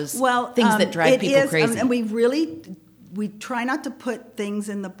some of those things that drive people crazy? And we try not to put things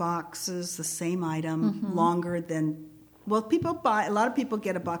in the boxes, the same item, longer than... Well, a lot of people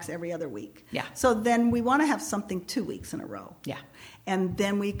get a box every other week. Yeah. So then we want to have something 2 weeks in a row. Yeah. And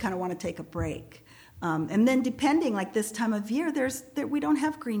then we kind of want to take a break. And then depending, like this time of year, we don't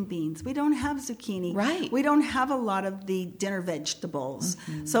have green beans. We don't have zucchini. Right. We don't have a lot of the dinner vegetables.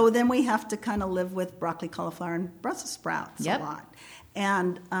 So then we have to kind of live with broccoli, cauliflower, and Brussels sprouts a lot.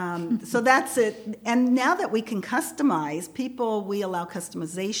 And so that's it. And now that we can customize, we allow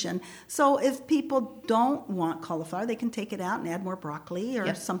customization. So if people don't want cauliflower, they can take it out and add more broccoli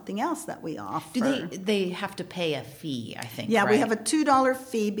or something else that we offer. Do they have to pay a fee, I think, Yeah, right? we have a $2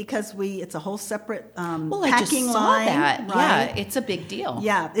 fee because it's a whole separate packing I just saw line. That. Right? Yeah, it's a big deal.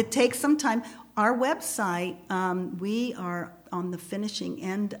 Yeah, it takes some time. Our website, we are on the finishing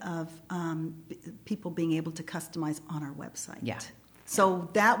end of people being able to customize on our website. Yeah. So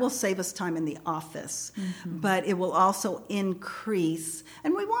that will save us time in the office, but it will also increase.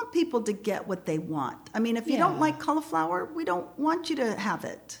 And we want people to get what they want. I mean, if you don't like cauliflower, we don't want you to have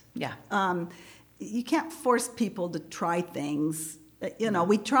it. Yeah. You can't force people to try things.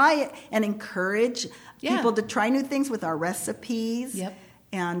 We try and encourage people to try new things with our recipes. Yep.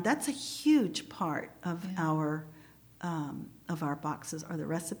 And that's a huge part of our boxes are the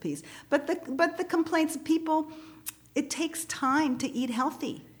recipes. But the complaints of people. It takes time to eat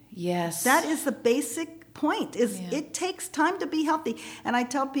healthy. Yes. That is the basic point, it takes time to be healthy. And I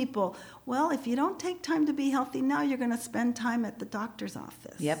tell people, well, if you don't take time to be healthy now, you're going to spend time at the doctor's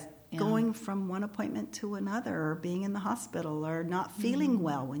office. Yep. Yeah. Going from one appointment to another, or being in the hospital, or not feeling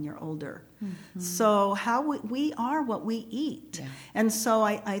well when you're older. So we are what we eat. Yeah. And so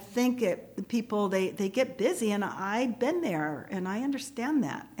I think people, they get busy, and I've been there, and I understand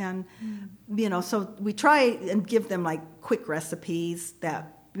that. And, so we try and give them like quick recipes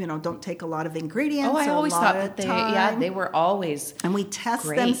that, don't take a lot of ingredients. Oh, I always thought that they were always And we test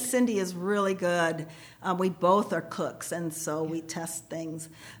great. them. Cindy is really good. We both are cooks, and so we test things.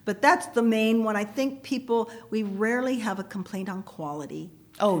 But that's the main one. I think we rarely have a complaint on quality.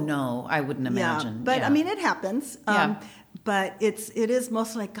 Oh, no, I wouldn't imagine. Yeah, but I mean, it happens. But it is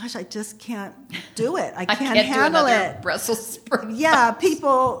mostly like, gosh, I just can't do it. I can't handle it. Brussels sprouts. Yeah,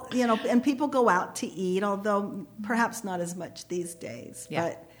 people, and people go out to eat, although perhaps not as much these days.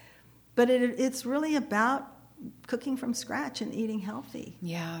 Yeah. But it's really about cooking from scratch and eating healthy.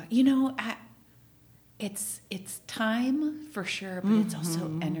 Yeah, it's time for sure, but it's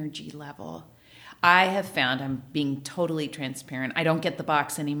also energy level. I have found, I'm being totally transparent, I don't get the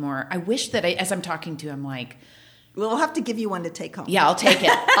box anymore. I wish that as I'm talking to you, I'm like, we'll have to give you one to take home. Yeah, I'll take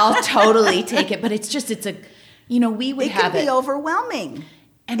it. I'll totally take it. But it's a, we would have it. It can be overwhelming.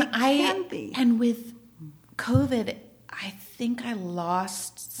 And it can be. And with COVID, I think I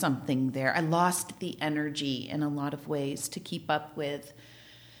lost something there. I lost the energy in a lot of ways to keep up with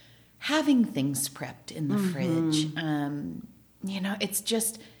having things prepped in the fridge.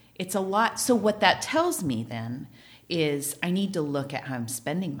 It's a lot. So what that tells me then is I need to look at how I'm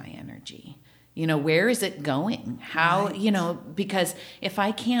spending my energy. Where is it going? How, right. Because if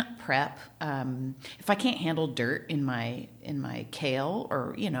I can't prep, if I can't handle dirt in my kale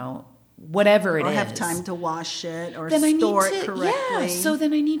or, whatever it is. Or have time to wash it or then store it correctly. Yeah, so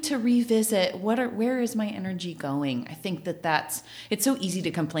then I need to revisit where is my energy going? I think it's so easy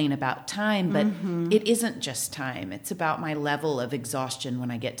to complain about time, but it isn't just time. It's about my level of exhaustion when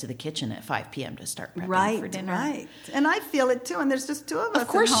I get to the kitchen at 5 p.m. to start prepping for dinner. Right. And I feel it too, and there's just two of us. Of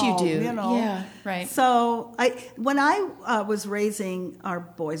course at home, you do. Yeah, right. So when I was raising our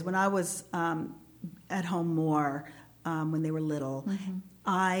boys, when I was at home more when they were little,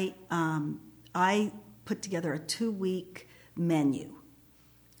 I put together a 2-week menu.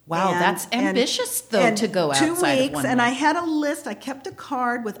 Wow, that's ambitious, though, to go outside 2 weeks, of 1 week. and I had a list. I kept a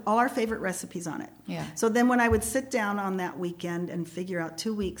card with all our favorite recipes on it. Yeah. So then when I would sit down on that weekend and figure out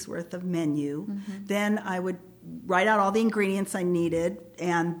 2 weeks' worth of menu, then I would write out all the ingredients I needed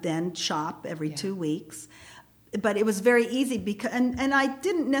and then shop every 2 weeks. but it was very easy because, and I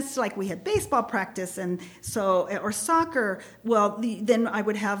didn't necessarily, like we had baseball practice and so, or soccer. Well, then I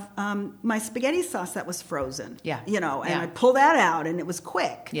would have my spaghetti sauce that was frozen. Yeah. And I'd pull that out and it was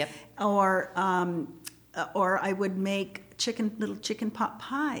quick. Yep. Or I would make little chicken pot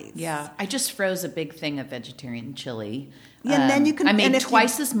pies. Yeah. I just froze a big thing of vegetarian chili. Yeah, and then you can. I made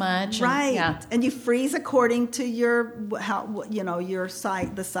twice as much. Right. And you freeze according to your your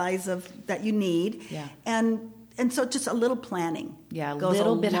size, the size of that you need. Yeah. And so just a little planning. Yeah, goes a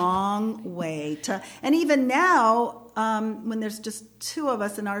long way to. And even now, when there's just two of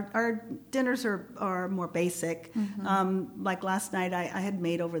us, and our dinners are more basic. Mm-hmm. Like last night, I had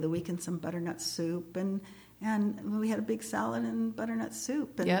made over the weekend some butternut soup, and we had a big salad and butternut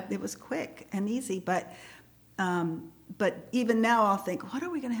soup, and it was quick and easy, but. But even now, I'll think, what are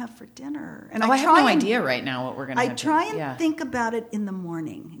we going to have for dinner? And I have no idea right now what we're going to have. I try and think about it in the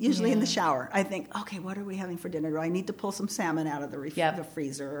morning, usually in the shower. I think, okay, what are we having for dinner? Do I need to pull some salmon out of the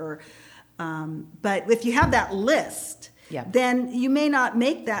freezer? But if you have that list, then you may not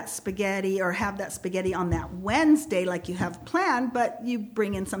make that spaghetti or have that spaghetti on that Wednesday like you have planned, but you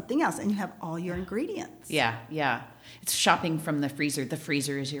bring in something else and you have all your ingredients. Yeah. It's shopping from the freezer. The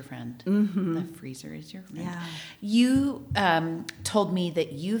freezer is your friend. Mm-hmm. The freezer is your friend. Yeah. You told me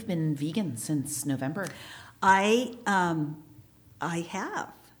that you've been vegan since November. I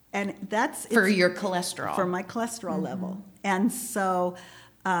have. And that's... For your cholesterol. For my cholesterol level. And so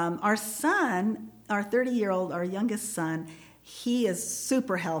our son, our 30-year-old, our youngest son, he is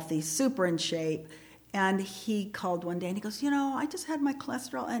super healthy, super in shape. And he called one day and he goes, I just had my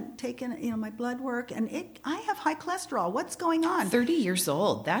cholesterol and taken, my blood work, and I have high cholesterol. What's going on? 30 years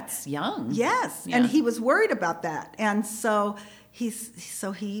old. That's young. Yes. Yeah. And he was worried about that. And so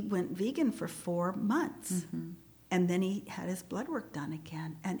he went vegan for 4 months. Mm-hmm. And then he had his blood work done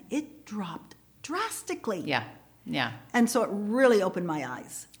again, and it dropped drastically. Yeah. And so it really opened my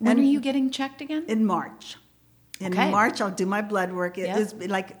eyes. When are you getting checked again? In March. In March, I'll do my blood work. It is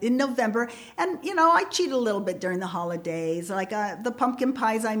like in November. And, I cheat a little bit during the holidays. Like the pumpkin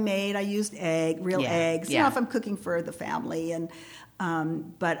pies I made, I used real eggs. Yeah. If I'm cooking for the family. And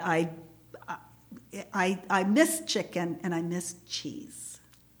but I miss chicken and I miss cheese.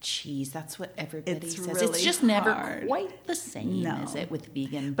 Cheese, that's what everybody says. Really it's just never quite the same, is it, with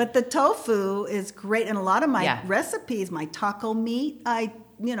vegan? But the tofu is great. And a lot of my recipes, my taco meat, I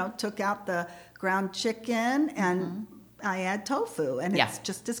took out the ground chicken and I add tofu, and it's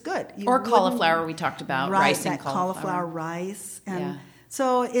just as good. Or cauliflower, we talked about, rice and cauliflower rice. And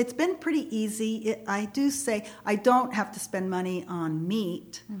so it's been pretty easy. I do say I don't have to spend money on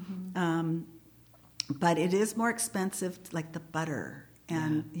meat, but it is more expensive, like the butter.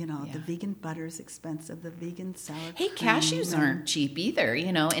 And, the vegan butter is expensive, the vegan sour cream. Hey, cashews aren't cheap either.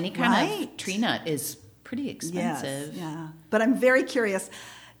 Any kind of tree nut is pretty expensive. Yes, yeah. But I'm very curious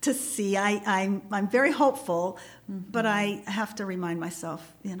to see. I'm very hopeful, but I have to remind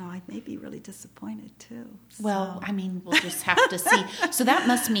myself, I may be really disappointed too. So. Well, we'll just have to see. So that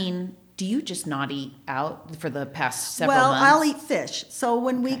must mean, do you just not eat out for the past several months? Well, I'll eat fish. So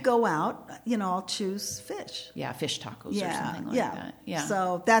when we go out, I'll choose fish. Yeah, fish tacos or something like that. Yeah.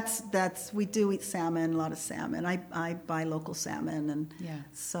 So that's we do eat salmon, a lot of salmon. I buy local salmon, and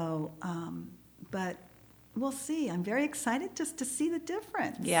so but we'll see. I'm very excited just to see the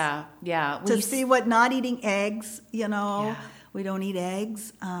difference. Yeah. To see what not eating eggs, we don't eat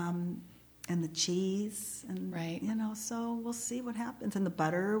eggs, and the cheese, and so we'll see what happens. And the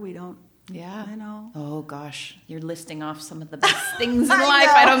butter, we don't. Yeah. Oh gosh, you're listing off some of the best things in life.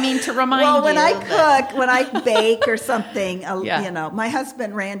 I don't mean to remind you. Well, when I cook, when I bake or something, my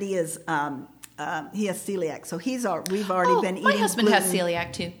husband Randy is. He has celiac, so we've already been eating. My husband gluten. has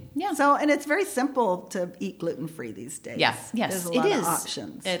celiac too. Yeah. So, and it's very simple to eat gluten-free these days. Yeah. Yes, there's a lot of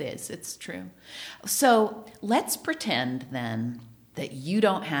options. It is. It's true. So let's pretend then that you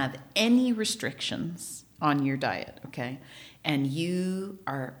don't have any restrictions on your diet, okay? And you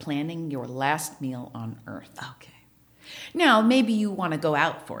are planning your last meal on Earth. Okay. Now, maybe you want to go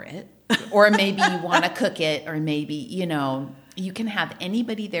out for it, or maybe you want to cook it, or maybe, you can have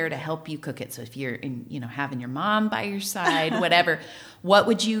anybody there to help you cook it. So if you're having your mom by your side, whatever, what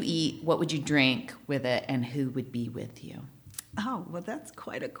would you eat? What would you drink with it? And who would be with you? Oh, well, that's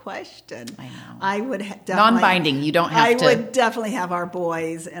quite a question. I know. I would definitely... Non-binding, you don't have to... I would definitely have our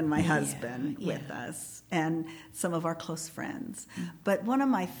boys and my husband with us, and some of our close friends. Mm-hmm. But one of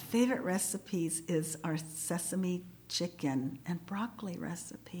my favorite recipes is our sesame chicken and broccoli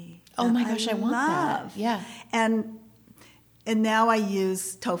recipe. Oh my gosh, I want that. Yeah. And now I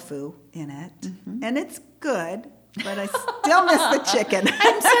use tofu in it, and it's good, but I still miss the chicken.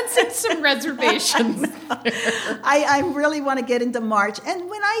 I'm sensing some reservations. I really want to get into March. And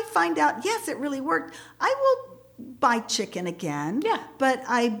when I find out, yes, it really worked, I will buy chicken again. Yeah. But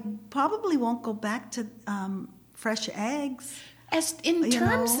I probably won't go back to fresh eggs. As in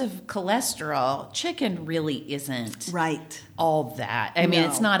terms of cholesterol, chicken really isn't right all that. I mean,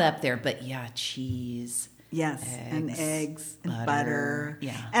 it's not up there, but yeah, cheese. Yes, eggs and butter.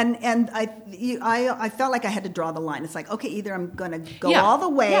 Yeah. And I felt like I had to draw the line. It's like, okay, either I'm going to go all the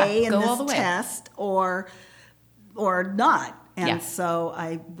way in this test or not. And so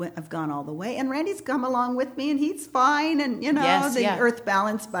I've gone all the way. And Randy's come along with me, and he's fine. And, the Earth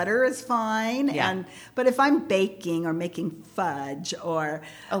Balance butter is fine. Yeah. But if I'm baking or making fudge or...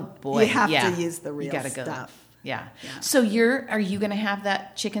 Oh, boy. You have to use the real stuff. Go. Yeah. So are you going to have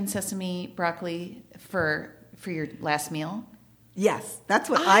that chicken sesame broccoli for your last meal? Yes. That's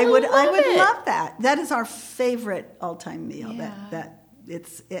what I would love that. That is our favorite all-time meal. Yeah.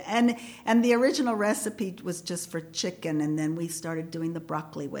 And the original recipe was just for chicken, and then we started doing the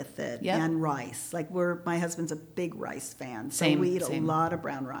broccoli with it and rice. Like my husband's a big rice fan, so we eat a lot of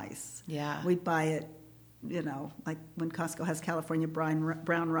brown rice. Yeah, we buy it, like when Costco has California brown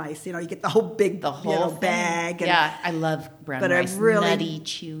rice. You get the whole big bag. And, I love brown rice. Really, nutty,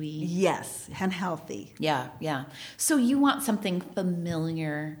 chewy. Yes, and healthy. Yeah. So you want something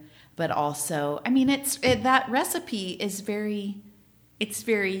familiar, but also, I mean, that recipe is very. It's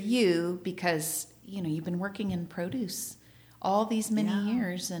very you because, you've been working in produce all these many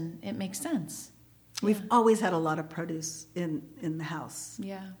years, and it makes sense. We've always had a lot of produce in the house.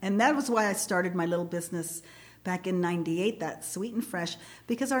 Yeah. And that was why I started my little business back in 98, that Sweet and Fresh,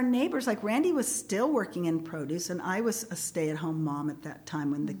 because our neighbors, like Randy was still working in produce, and I was a stay-at-home mom at that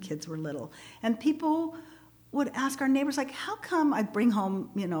time when the kids were little. And people would ask our neighbors, like, how come I bring home,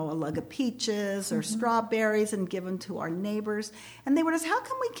 a lug of peaches or strawberries and give them to our neighbors? And they would ask, how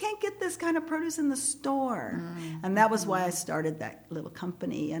come we can't get this kind of produce in the store? And that was why I started that little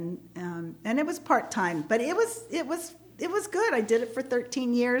company. And it was part-time, but it was good. I did it for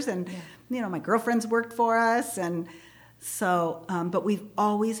 13 years, and, my girlfriends worked for us. And so, but we've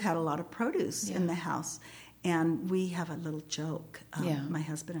always had a lot of produce in the house. And we have a little joke, my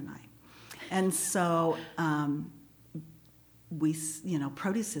husband and I. And so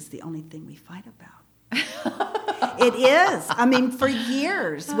produce is the only thing we fight about. It is. I mean, for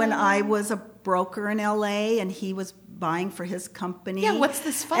years, when I was a broker in L.A. and he was buying for his company. Yeah, what's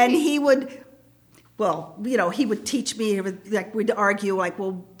this fight? And he would... Well, he would teach me, we'd argue,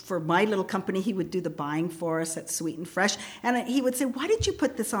 for my little company, he would do the buying for us at Sweet and Fresh. And he would say, why did you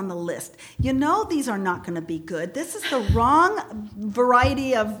put this on the list? These are not going to be good. This is the wrong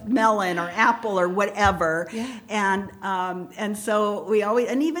variety of melon or apple or whatever. Yeah. And so we always,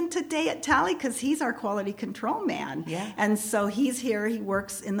 and even today at Tally, because he's our quality control man. Yeah. And so he's here, he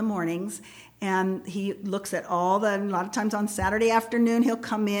works in the mornings. And he looks at a lot of times on Saturday afternoon, he'll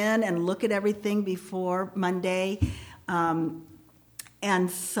come in and look at everything before Monday. And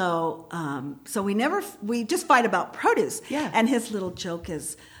so we just fight about produce. Yeah. And his little joke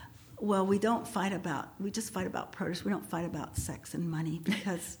is, well, we just fight about produce. We don't fight about sex and money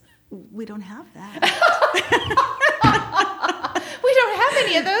because we don't have that. We don't have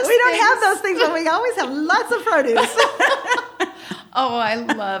any of those things. We don't have those things, but we always have lots of produce. Oh, I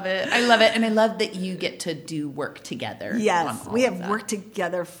love it. And I love that you get to do work together. Yes, we have worked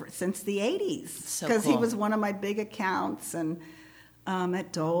together since the 80s. So because cool. He was one of my big accounts and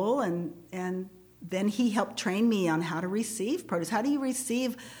at Dole, and then he helped train me on how to receive produce. How do you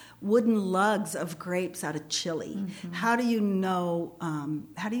receive wooden lugs of grapes out of Chile? Mm-hmm. How do you know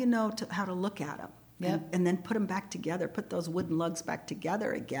how to look at them? Yep. And then put them back together, put those wooden lugs back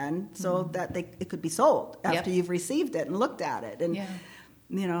together again so that it could be sold after you've received it and looked at it. And,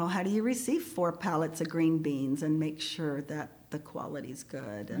 how do you receive 4 pallets of green beans and make sure that the quality's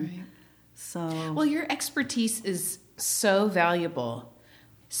good? And well, your expertise is so valuable,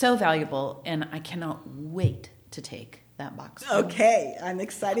 and I cannot wait to take that box. Okay, I'm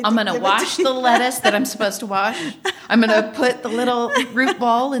excited. I'm going to wash the lettuce that I'm supposed to wash. I'm going to put the little root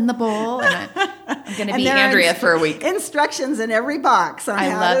ball in the bowl, and I'm going to be Andrea for a week. Instructions in every box on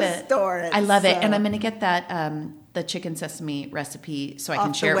how to store it. I love it, and I'm going to get that the chicken sesame recipe so I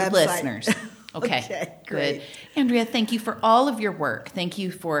can share it with listeners. Okay, great. Good. Andrea, thank you for all of your work. Thank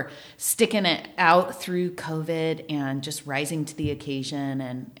you for sticking it out through COVID and just rising to the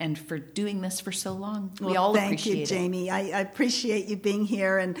occasion and for doing this for so long. We all appreciate it. Thank you, Jamie. I appreciate you being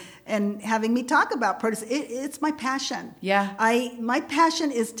here and having me talk about produce. It's my passion. Yeah. My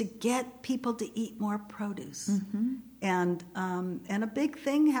passion is to get people to eat more produce. Mm-hmm. And a big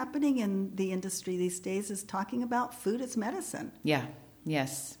thing happening in the industry these days is talking about food as medicine. Yeah.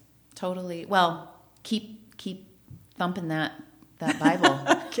 Yes. Totally. Well, keep thumping that Bible.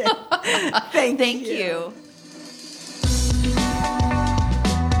 Okay. Thank you.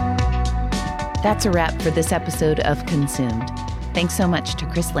 That's a wrap for this episode of Consumed. Thanks so much to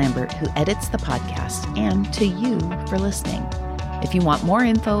Chris Lambert, who edits the podcast, and to you for listening. If you want more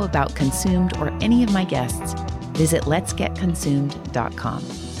info about Consumed or any of my guests, visit letsgetconsumed.com.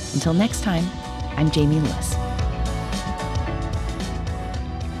 Until next time, I'm Jamie Lewis.